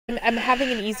I'm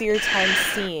having an easier time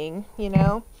seeing, you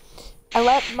know? I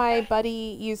let my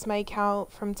buddy use my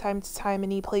account from time to time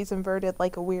and he plays inverted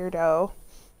like a weirdo.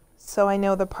 So I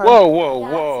know the part. Whoa,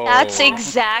 whoa, That's whoa.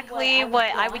 exactly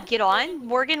what I would get on,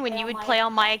 Morgan, when you would play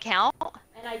on my account,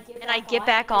 and I'd get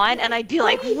back on, and I'd be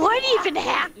like, what even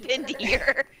happened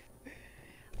here?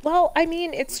 Well, I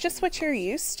mean, it's just what you're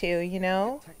used to, you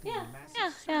know? Yeah.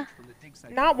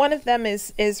 Not one of them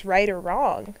is right or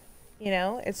wrong. You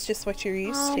know, it's just what you're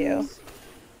used to.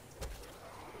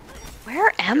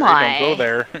 Where am Don't I? go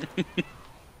there.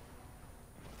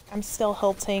 I'm still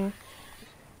hilting.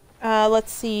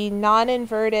 Let's see,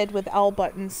 non-inverted with L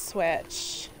button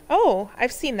switch. Oh,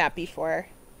 I've seen that before.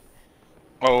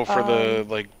 Oh, for the,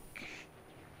 like,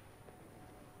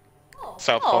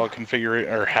 southpaw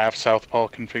configuration, or half southpaw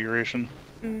configuration.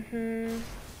 Mm-hmm.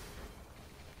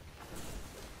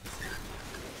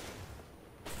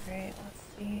 Alright, let's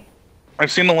see.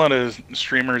 I've seen a lot of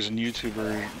streamers and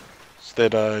YouTubers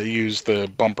that use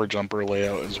the bumper jumper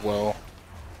layout as well.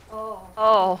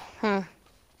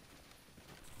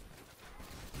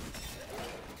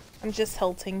 I'm just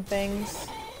hilting things.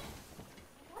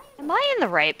 Am I in the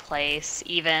right place,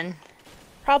 even?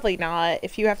 Probably not.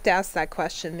 If you have to ask that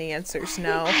question, the answer's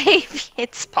no. Maybe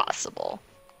it's possible.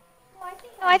 No,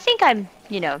 I think I'm,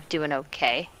 doing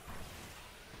okay.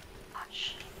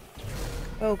 Gosh.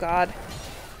 Oh god.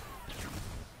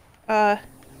 Alright,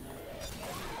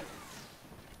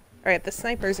 the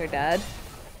snipers are dead.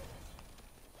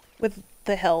 With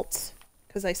the hilt,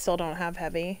 because I still don't have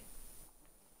heavy.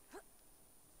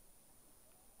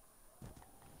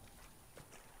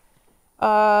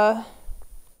 La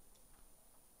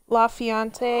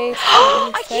Fiante.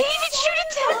 I can't even shoot a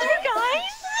tether,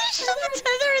 guys! There's just a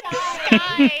tether in the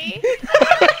sky!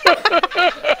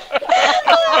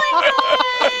 Oh my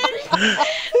god!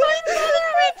 My tether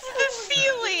went to the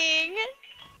ceiling!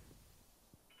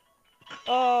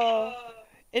 Oh.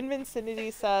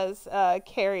 Invincibility says,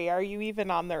 Carrie, are you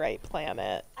even on the right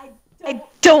planet? I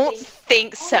don't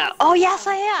think so. Oh, yes,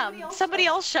 I am. Somebody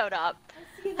else showed up.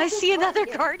 I see another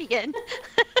guardian.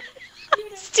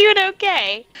 It's doing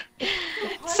okay.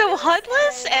 So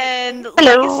Hudless and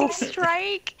Legacy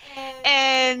Strike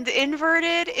and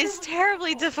Inverted is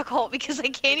terribly difficult because I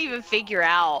can't even figure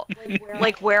out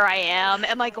like where I am.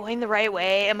 Am I going the right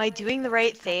way? Am I doing the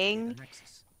right thing?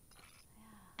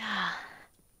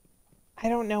 I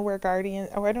don't know where Guardian...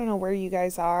 Oh, I don't know where you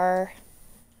guys are.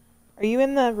 Are you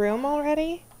in the room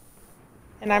already?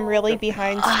 And I'm really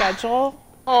behind schedule?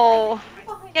 Oh.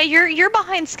 Yeah, you're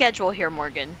behind schedule here,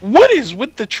 Morgan. What is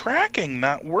with the tracking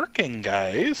not working,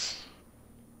 guys?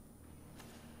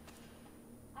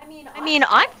 I mean,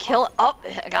 I'm killing... Oh,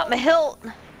 I got my hilt.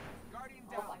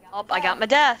 Oh, I got my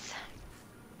death.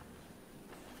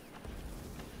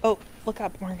 Oh, look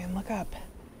up, Morgan, look up.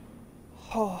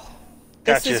 Oh...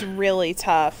 This Gotcha. is really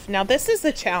tough. Now, this is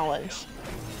a challenge,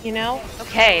 you know?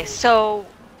 Okay, so...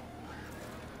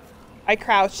 I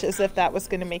crouched as if that was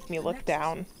going to make me look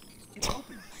down.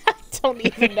 I don't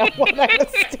even know what I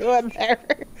was doing there.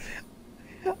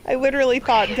 I literally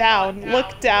thought down,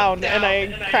 look down, and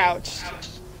I crouched.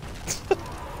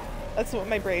 That's what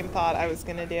my brain thought I was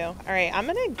going to do. Alright, I'm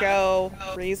going to go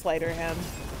breeze lighter him.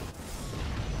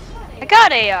 I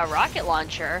got a rocket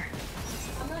launcher.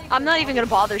 I'm not even gonna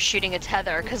bother shooting a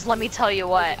tether, because let me tell you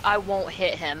what, I won't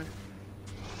hit him.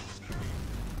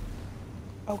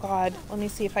 Oh god, let me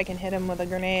see if I can hit him with a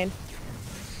grenade.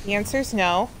 The answer's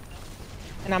no.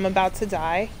 And I'm about to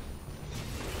die.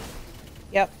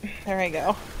 Yep, there I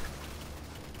go.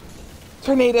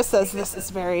 Tornado says this is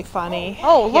very funny.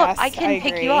 Oh, look, yes, I can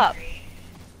pick you up.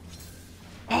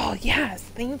 Oh, yes,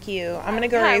 thank you. I'm gonna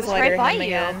go Yeah, I raise was lighter right by him you.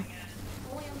 again.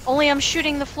 Only I'm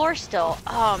shooting the floor still.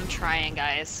 Oh, I'm trying,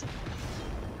 guys.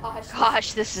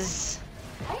 Gosh, this is...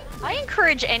 I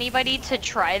encourage anybody to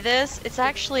try this. It's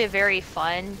actually a very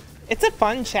fun... It's a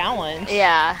fun challenge.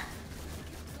 Yeah.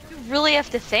 You really have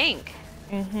to think.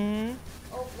 Mm-hmm.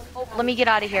 Oh, let me get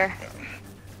out of here.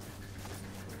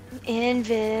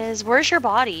 Invis, where's your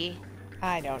body?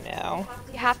 I don't know.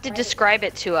 You have to describe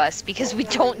it to us, because we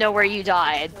don't know where you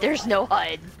died. There's no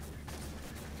HUD.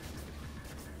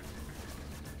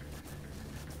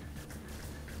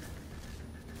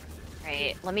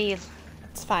 Right, let me...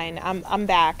 It's fine. I'm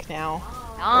back now.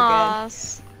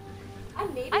 Yes.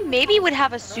 I maybe would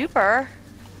have a super.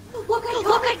 Look,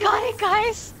 I got it,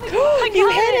 guys! You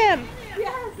hit him!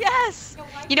 Yes!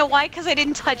 You know why? Because I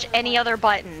didn't touch any other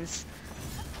buttons.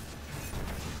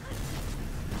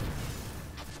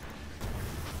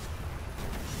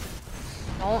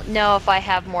 Don't know if I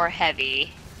have more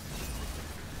heavy.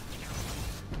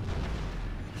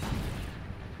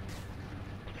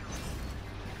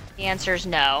 The answer is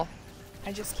no.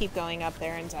 I just keep going up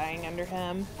there and dying under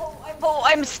him. Oh,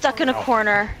 I'm stuck in a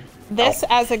corner. This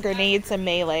as a grenades and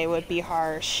melee would be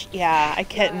harsh. Yeah, I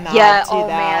cannot Yeah, do oh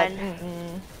that.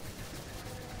 man.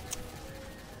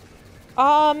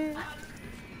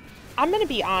 I'm gonna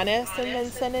be honest in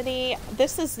Vicinity.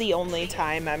 This is the only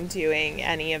time I'm doing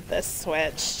any of this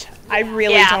switched. I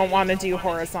really don't want to do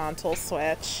horizontal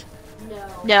switch.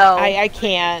 No. I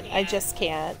can't. I just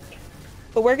can't.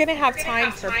 But we're gonna have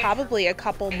time for probably a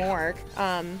couple more.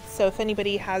 So if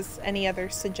anybody has any other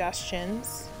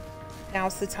suggestions,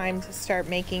 now's the time to start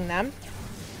making them.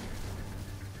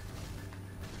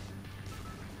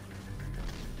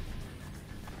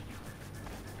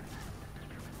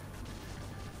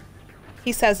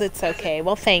 He says it's okay.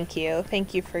 Well, thank you.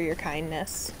 Thank you for your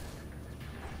kindness.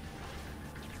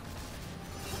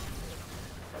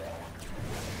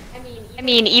 I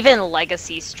mean, even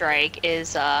Legacy Strike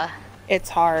is, It's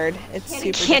hard. It's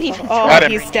super can't difficult. even Oh, throw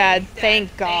he's dead.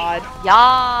 Thank God.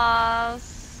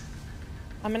 Yas.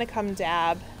 I'm gonna come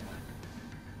dab.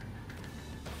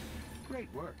 Great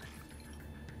work.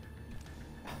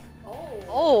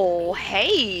 Oh,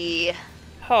 hey.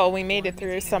 Oh, we made it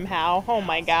through somehow. Oh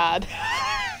my God.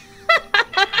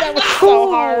 That was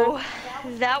so hard.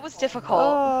 Ooh, that was difficult.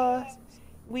 Oh,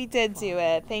 we did do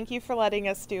it. Thank you for letting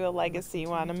us do a legacy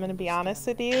one. I'm gonna be honest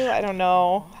with you. I don't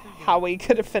know how we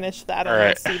could have finished that on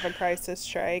Alright. Receive a Crisis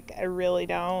Strike. I really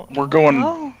don't. We're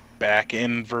going back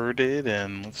inverted,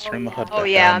 and let's turn the HUD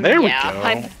back on. There we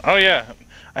go. Oh yeah,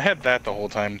 I had that the whole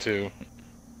time too.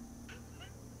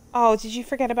 Oh, did you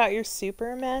forget about your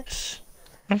super, Mitch?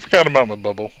 I forgot about my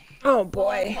bubble. Oh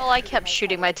boy. Well, I kept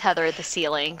shooting my tether at the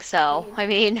ceiling, so, I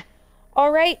mean...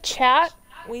 All right, chat.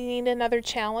 We need another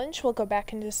challenge. We'll go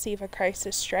back into Receive a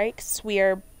Crisis Strikes. We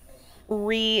are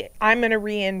I'm going to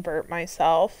re-invert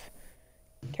myself.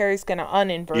 Carrie's going to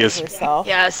uninvert herself.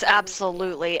 Yes,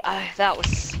 absolutely. That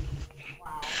was...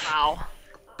 Wow.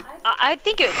 I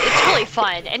think it's really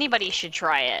fun. Anybody should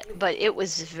try it, but it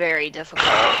was very difficult.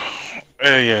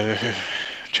 Yeah,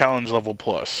 challenge level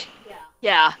plus.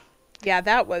 Yeah. Yeah,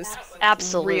 that was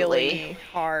Absolutely. really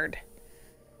hard.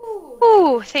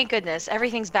 Ooh, thank goodness.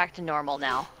 Everything's back to normal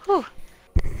now. Whew.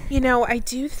 You know, I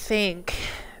do think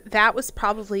that was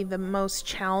probably the most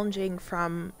challenging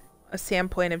from a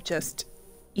standpoint of just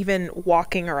even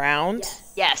walking around.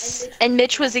 Yes. And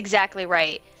Mitch was exactly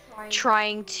right.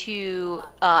 Trying to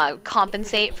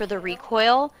compensate for the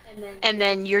recoil, and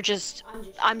then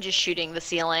I'm just shooting the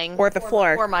ceiling. Or the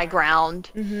floor. Or my ground.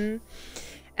 Mm-hmm.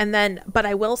 And then, but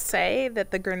I will say that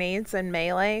the grenades and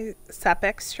melee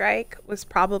Sepik Strike was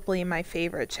probably my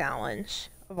favorite challenge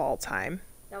of all time.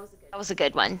 That was a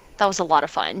good one. That was a lot of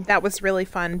fun. That was really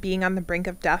fun, being on the brink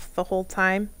of death the whole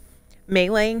time.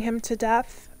 Meleeing him to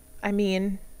death. I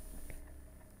mean,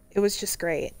 it was just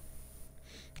great.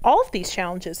 All of these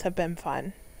challenges have been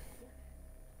fun.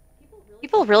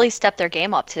 People really stepped their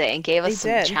game up today and gave us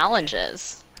some did.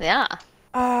 challenges. Yeah.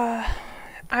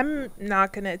 I'm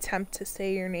not going to attempt to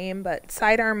say your name, but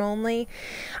Sidearm Only.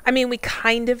 I mean, we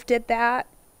kind of did that.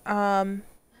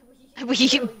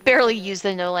 We barely used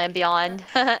the No Land Beyond.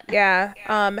 Yeah.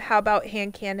 How about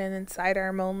Hand Cannon and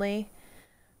Sidearm Only?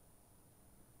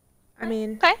 I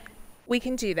mean, Okay. we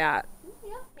can do that.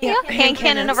 Yeah. Hand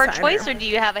cannon of our sidearm. choice, or do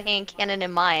you have a hand cannon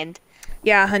in mind?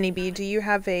 Yeah, Honeybee, do you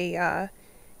have a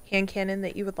hand cannon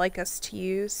that you would like us to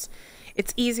use?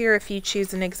 It's easier if you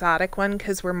choose an exotic one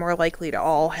because we're more likely to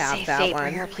all have Say that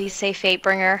one. Fatebringer, please say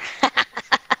Fatebringer.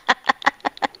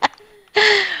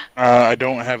 I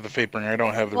don't have the Fatebringer. I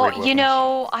don't have the red Well, weapons. you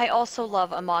know, I also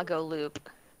love Imago Loop.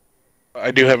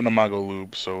 I do have an Imago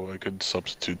loop, so I could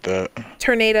substitute that.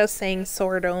 Tornado saying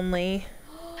sword only.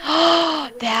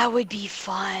 That would be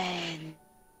fun.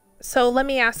 So let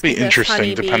me ask It'd you be this, interesting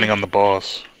Honeybee. depending on the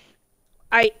boss.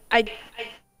 I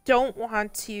don't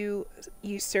want to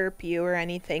usurp you or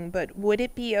anything, but would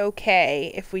it be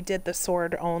okay if we did the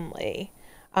sword only?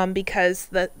 Because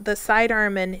the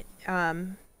sidearm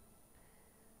and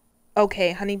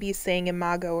okay, Honeybee's saying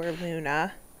Imago or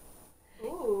Luna.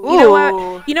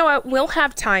 Ooh. You know what? We'll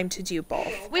have time to do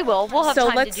both. We will. We'll have So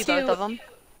time let's to do both do- of them.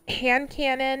 Hand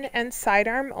cannon and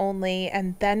sidearm only,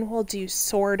 and then we'll do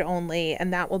sword only,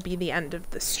 and that will be the end of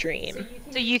the stream.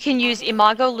 So you can use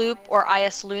Imago Loop or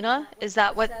IS Luna. Is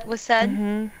that what was said?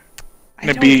 Mm-hmm. Can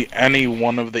it be any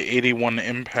one of the 81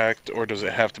 impact, or does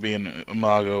it have to be an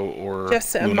Imago or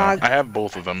Just Luna? Imago. I have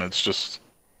both of them. It's just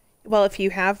Well, if you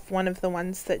have one of the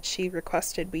ones that she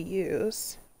requested we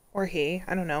use, or he,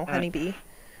 I don't know, Honeybee.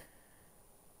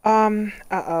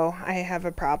 Uh-oh, I have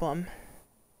a problem.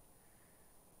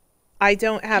 I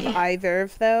don't have either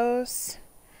of those.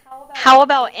 How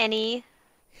about any?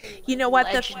 You know what?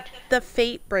 The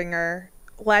Fatebringer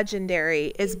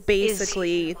legendary is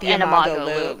basically the Imago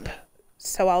loop.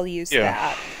 So I'll use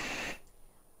that.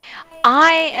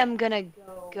 I am gonna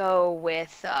go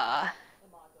with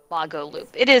Imago loop.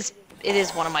 It is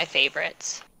one of my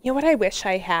favorites. You know what I wish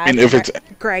I had? And if it's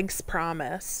Greg's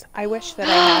Promise. I wish that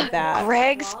I had that.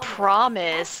 Greg's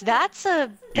Promise. That's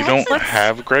a... You don't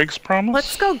have Greg's Promise?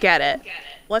 Let's go get it.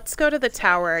 Let's go to the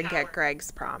tower and get Greg's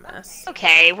Promise.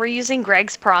 Okay, we're using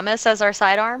Greg's Promise as our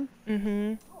sidearm?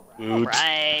 Mm-hmm.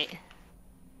 Alright.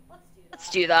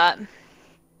 Let's do that.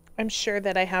 I'm sure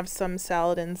that I have some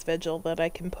Saladin's Vigil that I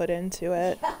can put into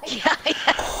it. Yeah.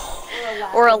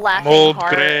 Or a laughing old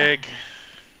heart. Greg.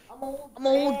 I'm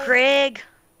old Greg.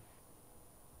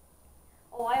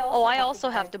 Oh, I also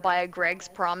have to buy a Greg's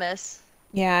Promise.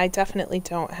 Yeah, I definitely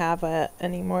don't have it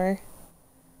anymore.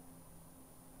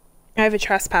 I have a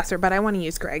Trespasser, but I want to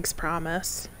use Greg's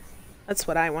Promise. That's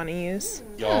what I want to use.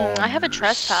 I have a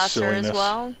Trespasser as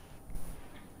well.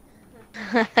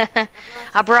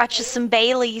 I brought you some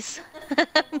Baileys.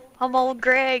 I'm old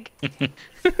Greg.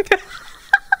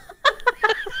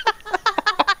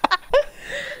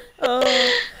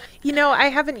 You know, I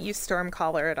haven't used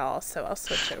Stormcaller at all, so I'll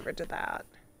switch over to that.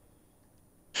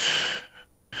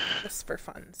 Just for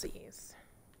funsies.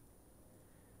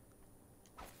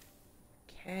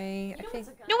 Okay, I think...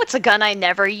 You know what's a gun I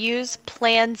never use?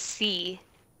 Plan C.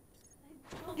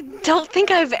 I don't think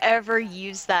I've ever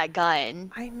used that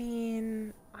gun. I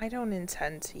mean, I don't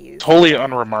intend to use Totally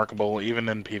unremarkable, even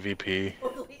in PvP.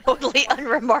 Totally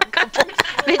unremarkable.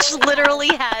 Mitch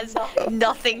literally has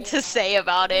nothing to say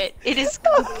about it. It is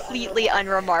completely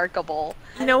unremarkable.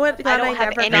 You know what gun I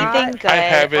have never anything got? good I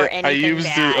have or it. anything I used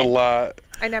bad. it a lot.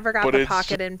 I never got the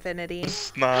Pocket Infinity.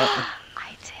 It's not...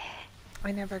 I did.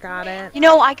 I never got it. You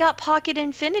know, I got Pocket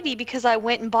Infinity because I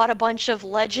went and bought a bunch of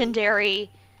legendary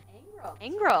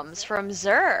Engrams from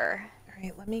Zur.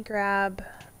 Alright, let me grab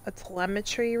a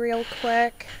telemetry real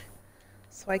quick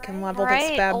so I can level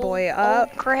this bad boy up.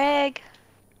 Old Greg.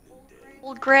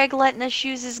 Old Greg letting us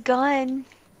use his gun.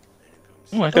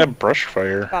 Oh, I got brush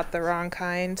fire. Bought the wrong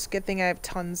kind. Good thing I have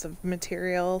tons of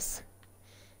materials.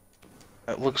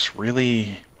 That looks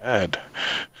really bad.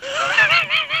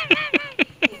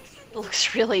 It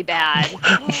looks really bad.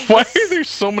 Why are there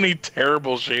so many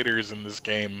terrible shaders in this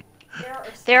game?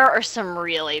 There are some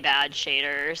really bad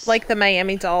shaders. Like the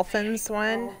Miami Dolphins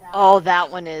one. Oh, that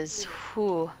one is...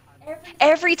 Whew.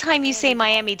 Every time you say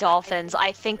Miami Dolphins,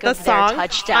 I think of their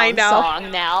touchdown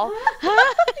song now.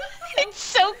 It's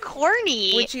so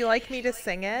corny. Would you like me to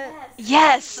sing it?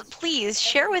 Yes, please.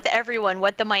 Share with everyone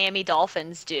what the Miami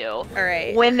Dolphins do. All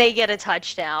right. When they get a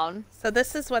touchdown. So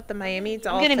this is what the Miami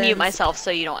Dolphins... I'm going to mute myself so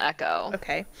you don't echo.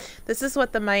 Okay. This is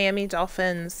what the Miami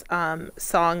Dolphins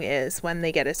song is when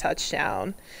they get a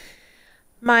touchdown.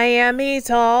 Miami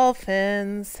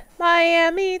Dolphins,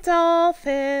 Miami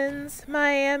Dolphins,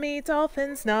 Miami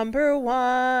Dolphins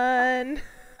 #1.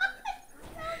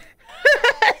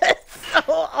 It's so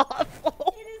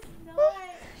awful. It is not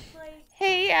like...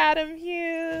 Hey Adam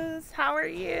Hughes, how are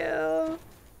you?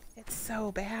 It's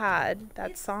so bad,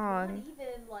 that song. Not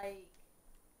even like...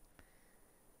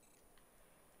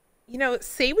 You know,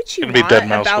 say what you It'd want be Dead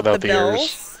Mouse about the without the Bills,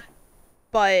 ears.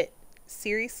 but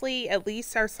seriously, at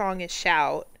least our song is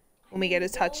Shout when we get a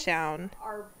touchdown.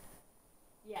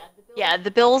 Yeah,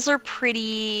 the Bills are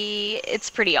pretty... It's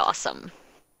pretty awesome.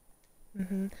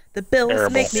 Mm-hmm. The Bills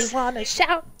Terrible. make me want to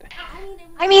shout.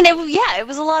 I mean, it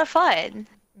was a lot of fun.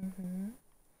 Mm-hmm.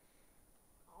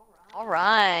 All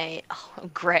right. Oh,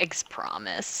 Greg's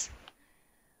Promise.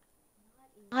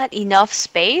 Not enough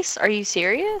space? Are you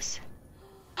serious?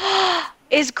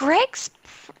 Is Greg's...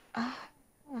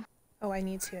 Oh, I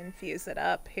need to infuse it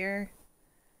up here.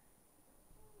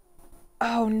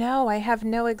 Oh no, I have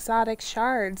no exotic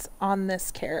shards on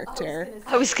this character.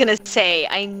 I was gonna say,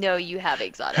 I know you have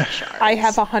exotic shards. I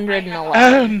have 111.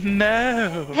 Oh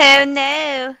no! Oh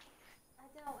no!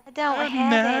 I don't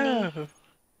have any.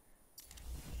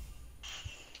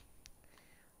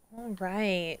 All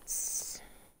right.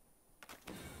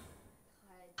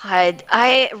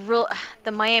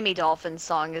 The Miami Dolphins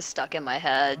song is stuck in my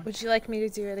head. Would you like me to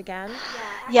do it again?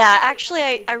 Yeah,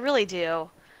 actually, I really do.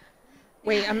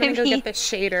 Wait, I'm gonna go get the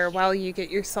shader while you get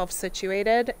yourself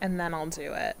situated, and then I'll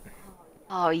do it.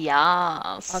 Oh,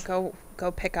 yes. I'll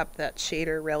go pick up that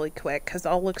shader really quick, because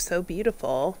I'll look so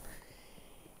beautiful.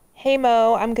 Hey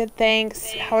Mo, I'm good,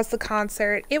 thanks. How was the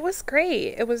concert? It was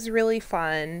great. It was really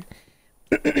fun.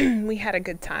 We had a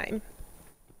good time.